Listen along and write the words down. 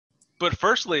But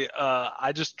firstly,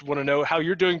 I just want to know how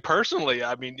you're doing personally.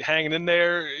 I mean, hanging in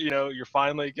there, you're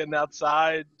finally getting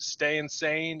outside, staying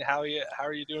sane. How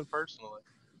are you doing personally?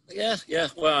 Yeah.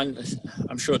 Well,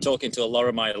 I'm sure talking to a lot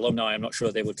of my alumni, I'm not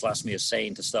sure they would class me as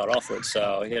sane to start off with.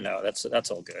 So,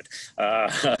 that's all good.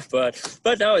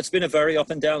 But no, it's been a very up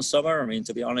and down summer. I mean,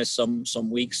 to be honest, some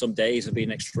weeks, some days have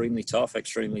been extremely tough,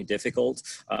 extremely difficult.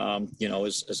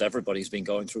 As everybody's been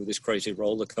going through this crazy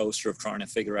roller coaster of trying to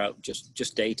figure out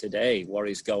just day to day what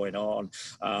is going on.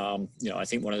 I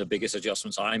think one of the biggest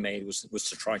adjustments I made was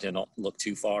to try to not look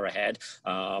too far ahead.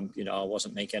 I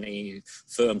wasn't making any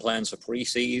firm plans for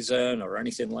preseason or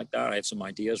anything like that. I had some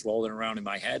ideas rolling around in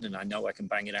my head, and I know I can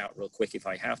bang it out real quick if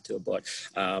I have to. But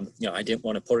I didn't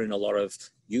want to put in a lot of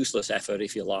useless effort,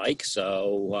 if you like.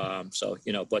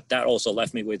 But that also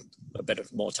left me with a bit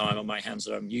of more time on my hands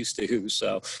than I'm used to.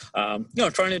 So,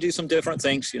 trying to do some different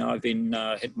things. I've been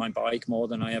hitting my bike more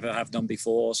than I ever have done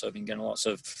before. So I've been getting lots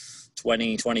of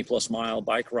 20 plus mile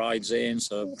bike rides in.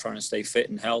 So I'm trying to stay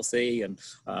fit and healthy, and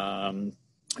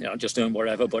just doing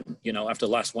whatever. But, after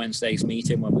last Wednesday's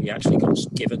meeting, when we actually got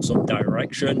given some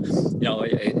direction,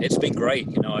 it's been great.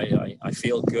 I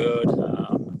feel good.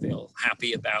 I feel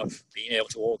happy about being able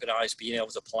to organize, being able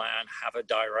to plan, have a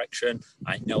direction.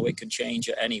 I know it can change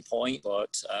at any point,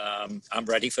 but I'm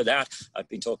ready for that. I've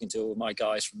been talking to my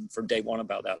guys from day one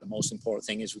about that. The most important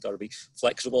thing is we've got to be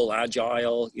flexible,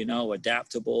 agile,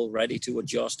 adaptable, ready to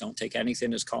adjust. Don't take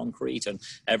anything as concrete. And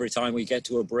every time we get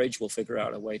to a bridge, we'll figure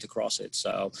out a way to cross it.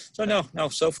 So no,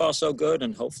 so far so good.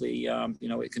 And hopefully,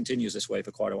 it continues this way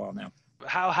for quite a while now.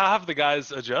 How have the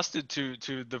guys adjusted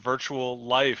to the virtual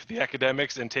life, the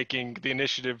academics, and taking the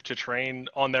initiative to train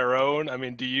on their own? I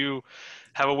mean, do you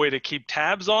have a way to keep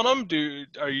tabs on them? Do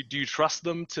you trust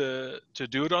them to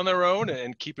do it on their own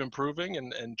and keep improving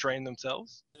and train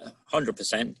themselves?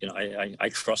 100%. I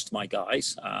trust my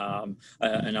guys,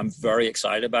 and I'm very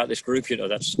excited about this group.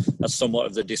 That's somewhat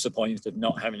of the disappointment of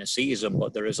not having a season,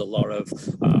 but there is a lot of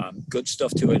good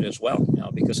stuff to it as well.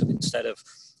 Because instead of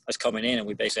us coming in and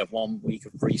we basically have 1 week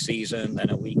of preseason,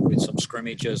 then a week with some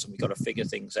scrimmages, and we got to figure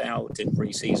things out in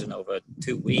preseason over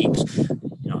 2 weeks.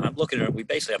 I'm looking at it, we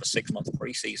basically have a 6-month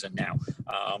preseason now.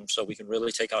 So we can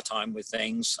really take our time with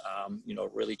things,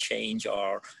 really change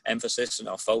our emphasis and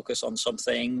our focus on some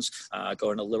things,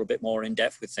 going a little bit more in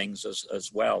depth with things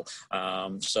as well.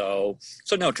 So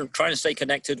no, trying to stay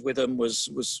connected with them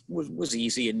was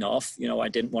easy enough. I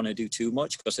didn't want to do too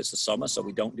much because it's the summer, so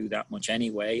we don't do that much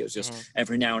anyway. It was just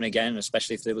every now and again,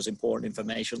 especially if there was important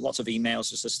information, lots of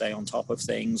emails just to stay on top of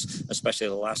things, especially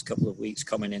the last couple of weeks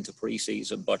coming into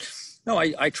preseason. But no,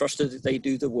 I trusted that they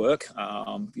do the work,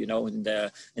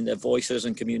 in their voices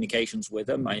and communications with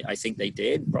them. I think they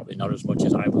did, probably not as much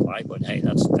as I would like, but hey,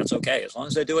 that's okay. As long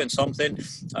as they're doing something,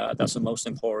 that's the most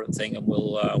important thing, and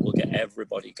we'll get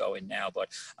everybody going now. But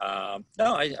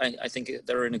no, I think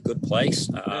they're in a good place.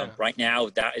 Right now,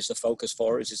 that is the focus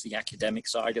for us, is the academic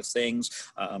side of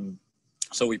things.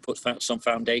 So we put some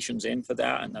foundations in for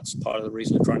that, and that's part of the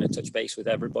reason I'm trying to touch base with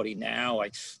everybody now. I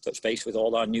touched base with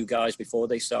all our new guys before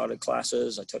they started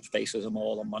classes. I touched base with them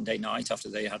all on Monday night after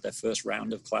they had their first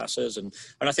round of classes, and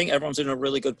I think everyone's in a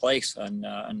really good place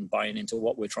and buying into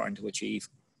what we're trying to achieve.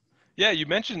 Yeah, you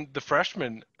mentioned the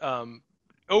freshmen.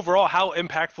 Overall, how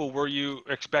impactful were you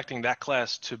expecting that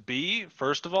class to be,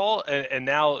 first of all? And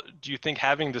now, do you think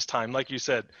having this time, like you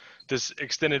said, this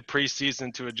extended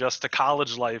preseason to adjust to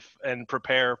college life and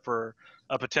prepare for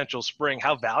a potential spring,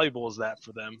 how valuable is that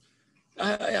for them?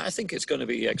 I think it's going to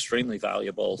be extremely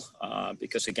valuable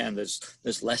because, again,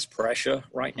 there's less pressure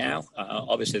right now.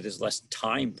 Obviously, there's less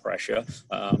time pressure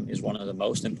is one of the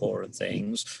most important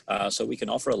things. So we can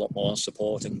offer a lot more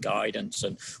support and guidance.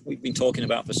 And we've been talking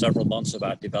about for several months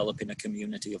about developing a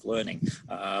community of learning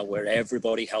where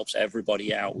everybody helps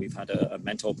everybody out. We've had a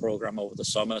mentor program over the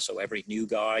summer. So every new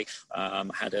guy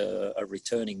had a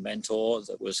returning mentor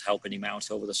that was helping him out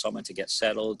over the summer to get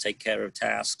settled, take care of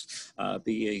tasks,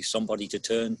 be somebody to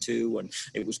turn to, and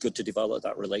it was good to develop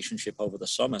that relationship over the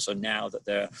summer. So now that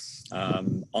they're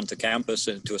onto campus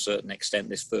and to a certain extent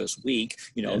this first week,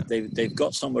 they've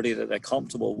got somebody that they're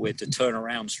comfortable with to turn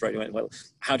around straight away. Well,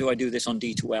 how do I do this on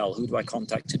D2L? Who do I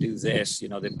contact to do this?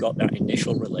 They've got that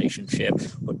initial relationship,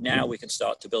 but now we can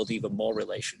start to build even more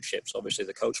relationships. Obviously,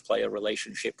 the coach-player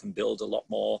relationship can build a lot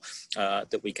more,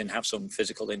 that we can have some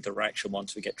physical interaction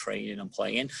once we get training and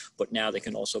playing, but now they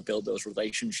can also build those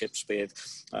relationships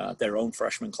with their own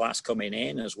freshman class coming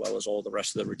in, as well as all the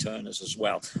rest of the returners as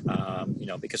well.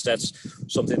 Because that's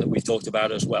something that we've talked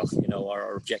about as well.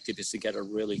 Our objective is to get a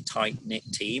really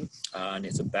tight-knit team, and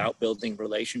it's about building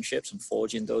relationships and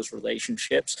forging those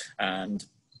relationships. And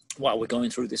while we're going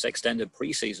through this extended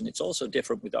preseason, it's also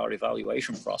different with our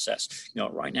evaluation process.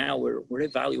 Right now we're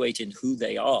evaluating who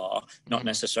they are, not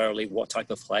necessarily what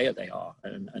type of player they are.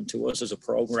 And to us as a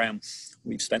program,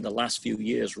 we've spent the last few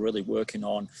years really working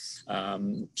on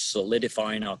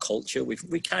solidifying our culture.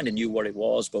 We kind of knew what it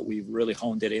was, but we've really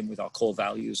honed it in with our core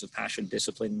values of passion,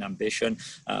 discipline, and ambition.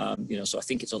 So I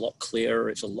think it's a lot clearer,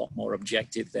 it's a lot more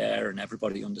objective there, and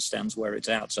everybody understands where it's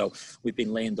at. So we've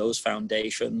been laying those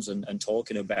foundations and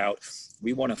talking about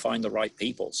we want to find the right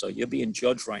people. So you're being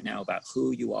judged right now about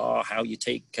who you are, how you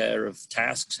take care of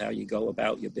tasks, how you go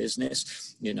about your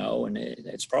business, and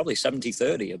it's probably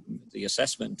 70-30, the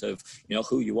assessment of,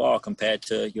 who you are compared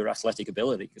to your athletic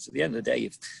ability. Because at the end of the day,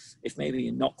 if maybe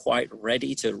you're not quite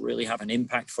ready to really have an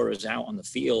impact for us out on the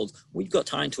field, we've got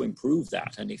time to improve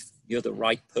that. And if you're the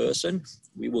right person,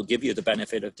 we will give you the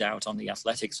benefit of doubt on the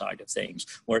athletic side of things.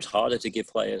 Where it's harder to give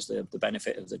players the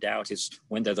benefit of the doubt is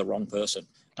when they're the wrong person.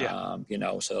 Yeah.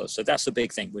 So that's the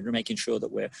big thing. We're making sure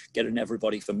that we're getting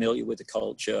everybody familiar with the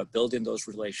culture, building those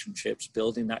relationships,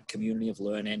 building that community of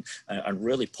learning, and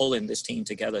really pulling this team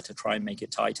together to try and make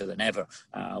it tighter than ever,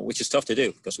 which is tough to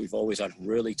do because we've always had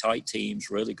really tight teams,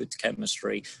 really good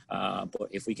chemistry. But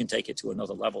if we can take it to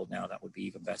another level now, that would be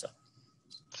even better.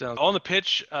 So on the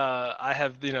pitch, I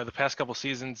have, the past couple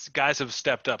seasons, guys have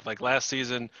stepped up. Like last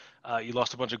season, you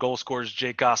lost a bunch of goal scorers.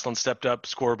 Jake Goslin stepped up,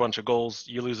 scored a bunch of goals.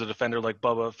 You lose a defender like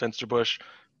Bubba Finsterbush.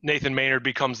 Nathan Maynard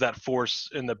becomes that force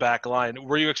in the back line.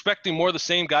 Were you expecting more of the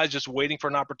same guys just waiting for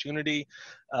an opportunity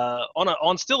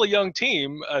on still a young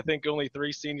team? I think only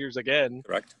 3 seniors again.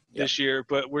 Correct. This year,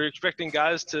 but we're expecting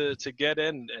guys to get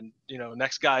in and,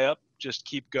 next guy up, just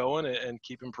keep going and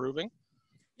keep improving.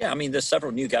 Yeah, I mean, there's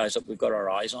several new guys that we've got our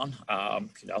eyes on.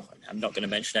 I'm not going to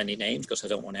mention any names because I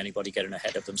don't want anybody getting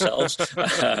ahead of themselves.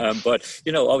 But,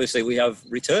 obviously we have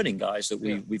returning guys that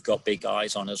we've got big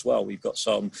eyes on as well. We've got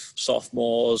some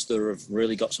sophomores that have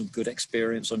really got some good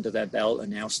experience under their belt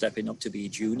and now stepping up to be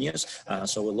juniors.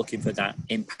 So we're looking for that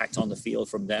impact on the field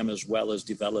from them, as well as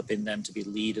developing them to be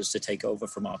leaders to take over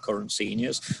from our current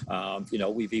seniors.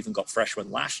 We've even got freshmen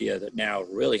last year that now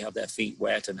really have their feet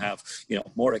wet and have,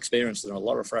 more experience than a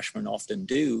lot of freshmen often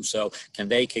do. So can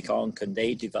they kick on? Can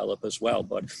they develop as well?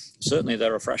 But certainly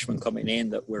there are freshmen coming in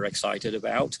that we're excited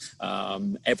about.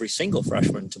 Every single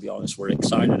freshman, to be honest, we're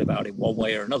excited about in one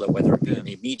way or another, whether it be an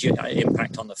immediate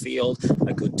impact on the field,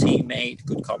 a good teammate,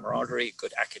 good camaraderie,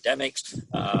 good academics,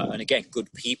 and again, good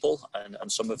people.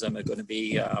 And some of them are going to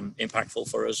be impactful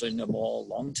for us in a more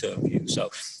long-term view. So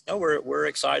we're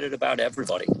excited about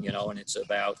everybody, and it's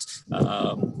about,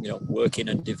 working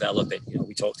and developing.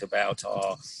 We talked about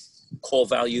our core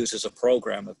values as a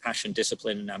program of passion,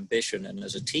 discipline, and ambition. And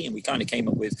as a team, we kind of came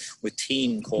up with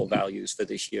team core values for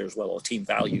this year as well, or team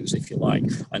values, if you like.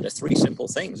 And the 3 simple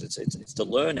things. It's to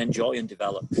learn, enjoy, and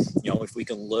develop. If we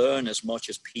can learn as much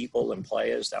as people and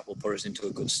players, that will put us into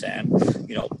a good stand.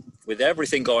 With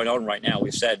everything going on right now,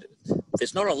 we've said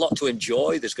there's not a lot to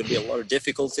enjoy. There's going to be a lot of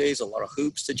difficulties, a lot of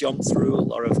hoops to jump through, a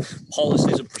lot of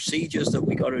policies and procedures that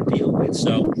we got to deal with.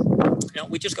 So,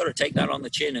 we just got to take that on the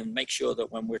chin and make sure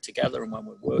that when we're together and when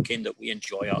we're working, that we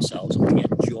enjoy ourselves and we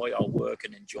enjoy our work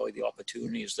and enjoy the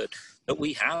opportunities that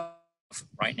we have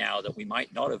right now that we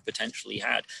might not have potentially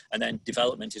had. And then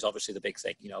development is obviously the big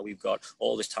thing. We've got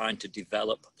all this time to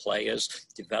develop players,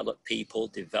 develop people,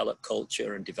 develop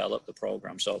culture, and develop the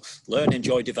program. So learn,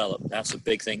 enjoy, develop. That's a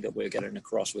big thing that we're getting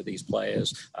across with these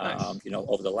players, nice.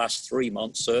 Over the last 3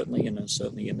 months, certainly, and then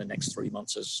certainly in the next 3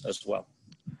 months as well.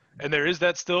 And there is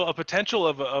that still a potential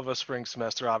of a spring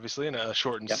semester, obviously, in a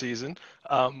shortened season.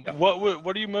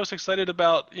 What are you most excited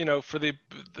about, for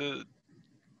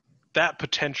that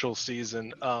potential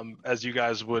season, as you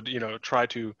guys would, try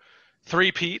to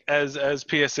three-peat as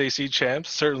PSAC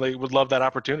champs? Certainly would love that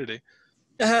opportunity.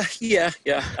 Yeah.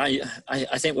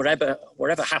 I think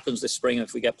whatever happens this spring,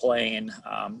 if we get playing,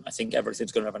 I think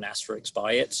everything's going to have an asterisk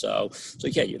by it. So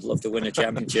yeah, you'd love to win a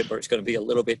championship, but it's going to be a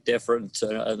little bit different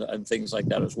and things like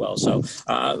that as well. So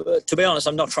to be honest,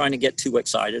 I'm not trying to get too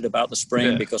excited about the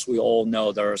spring because we all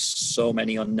know there are so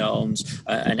many unknowns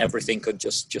and everything could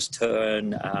just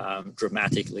turn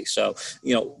dramatically. So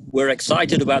we're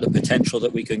excited about the potential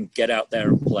that we can get out there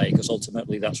and play, because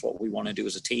ultimately that's what we want to do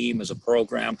as a team, as a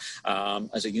program.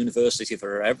 As a university,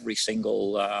 for every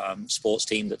single sports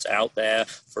team that's out there,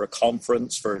 for a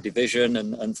conference, for a division,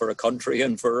 and for a country,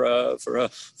 and for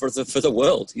the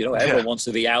world. Everyone wants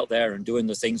to be out there and doing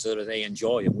the things that they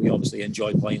enjoy, and we obviously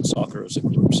enjoy playing soccer as a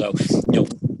group. So,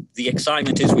 the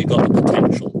excitement is we've got the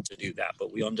potential to do that,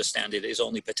 but we understand it is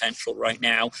only potential right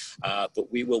now.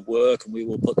 But we will work and we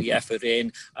will put the effort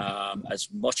in as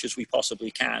much as we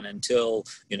possibly can until,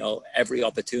 you know, every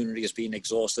opportunity has been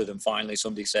exhausted and finally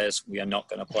somebody says we are not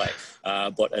going to play.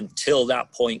 But until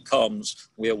that point comes,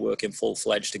 we are working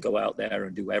full-fledged to go out there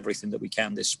and do everything that we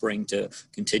can this spring to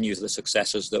continue the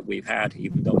successes that we've had,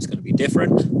 even though it's going to be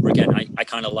different. But again, I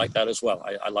kind of like that as well.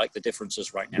 I like the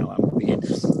differences right now. I'm being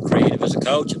creative as a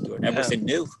coach and doing everything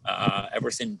new,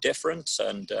 everything different,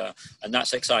 and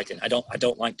that's exciting. I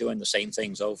don't like doing the same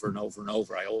things over and over and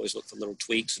over. I always look for little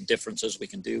tweaks and differences we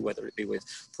can do, whether it be with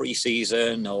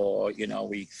preseason or, you know,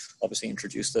 we obviously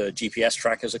introduced the GPS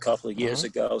trackers a couple of years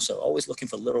ago. So always looking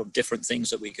for little different things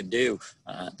that we can do.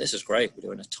 This is great. We're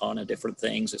doing a ton of different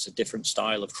things. It's a different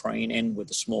style of training with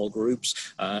the small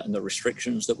groups and the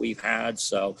restrictions that we've had.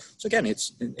 So again,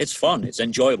 it's fun. It's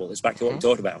enjoyable. It's back to what we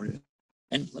talked about.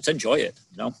 And let's enjoy it.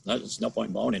 You know, there's no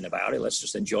point moaning about it. Let's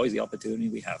just enjoy the opportunity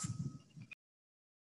we have.